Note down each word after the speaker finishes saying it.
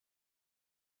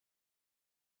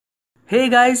Hey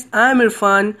guys, I'm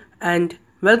Irfan and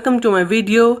welcome to my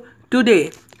video.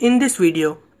 Today, in this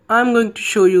video, I'm going to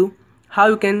show you how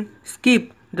you can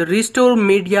skip the restore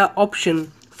media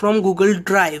option from Google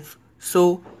Drive.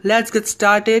 So let's get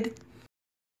started.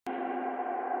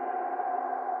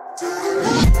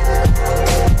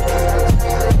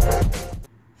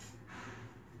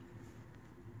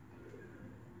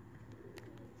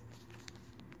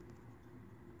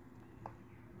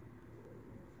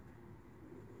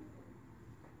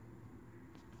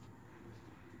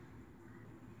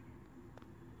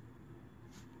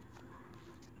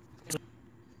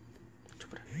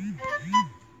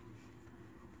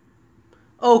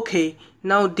 Okay,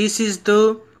 now this is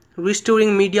the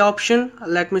restoring media option.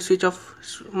 Let me switch off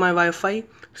my Wi-Fi.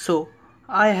 So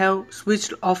I have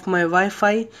switched off my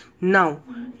Wi-Fi. Now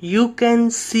you can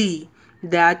see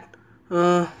that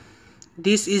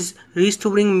this is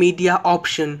restoring media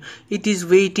option. It is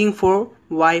waiting for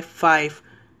Wi-Fi.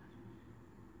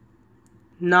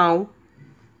 Now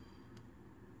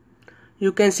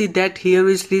you can see that here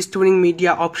is restoring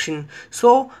media option.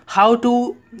 So how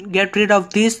to get rid of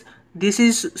this? This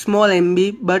is small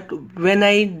MB, but when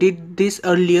I did this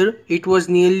earlier it was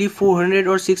nearly 400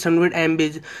 or 600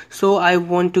 MB, so I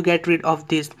want to get rid of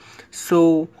this.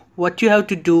 So what you have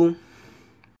to do,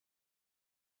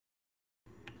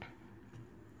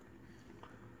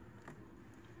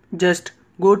 just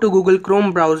go to Google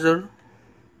Chrome browser,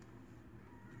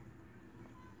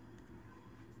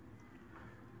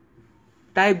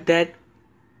 type that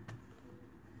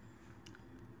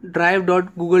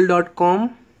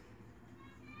drive.google.com.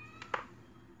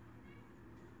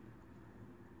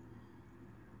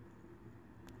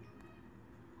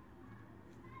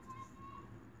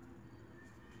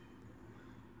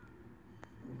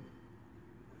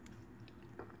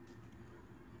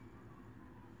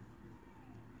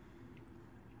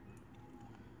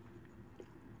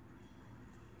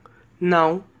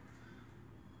 Now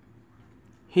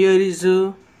here is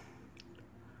a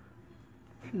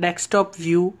desktop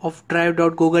view of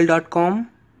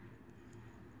drive.google.com.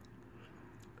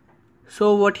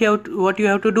 So what you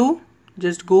have to do,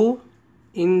 just go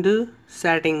in the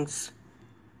settings.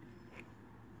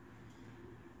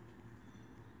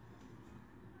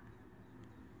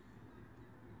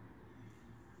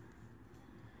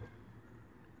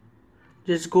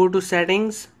 Just go to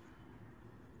settings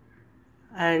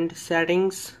and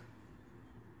settings.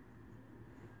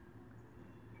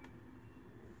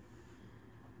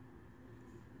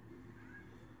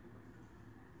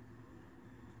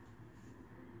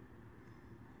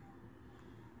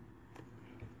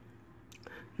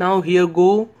 Now here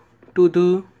go to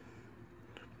the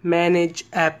manage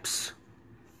apps.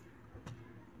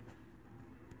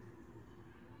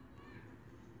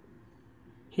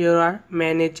 Here are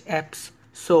manage apps.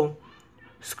 So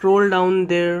scroll down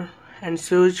there and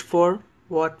search for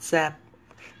WhatsApp.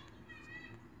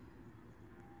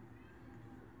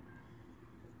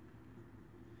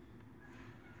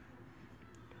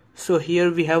 So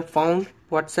here we have found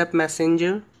WhatsApp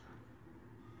Messenger.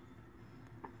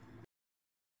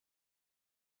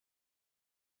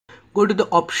 Go to the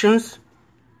options,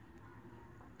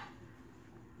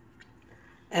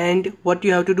 and what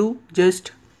you have to do,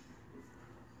 just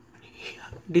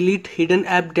delete hidden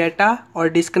app data or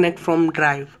disconnect from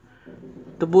drive.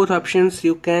 The both options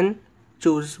you can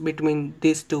choose between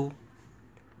these two.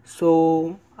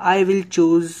 So I will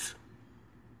choose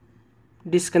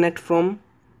disconnect from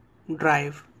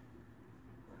drive.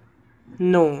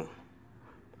 No,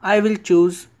 I will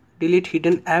choose delete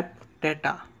hidden app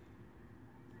data.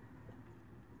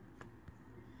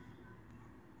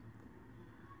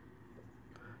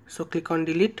 So click on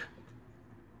delete.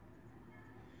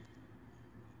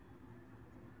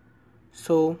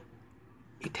 So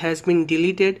it has been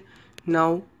deleted.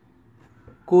 Now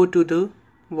go to the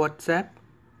WhatsApp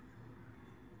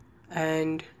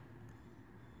and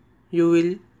you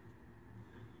will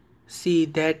see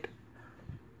that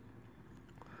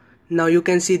now you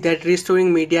can see that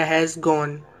restoring media has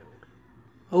gone.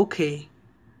 Okay,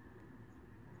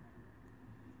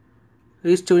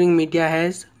 restoring media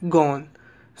has gone.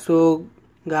 So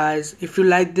guys, if you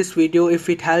like this video, if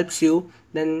it helps you,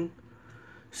 then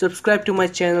subscribe to my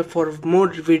channel for more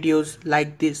videos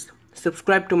like this.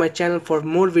 Subscribe to my channel for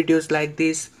more videos like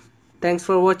this. Thanks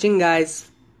for watching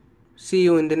guys. See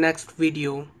you in the next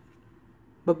video.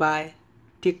 Bye bye.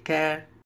 Take care.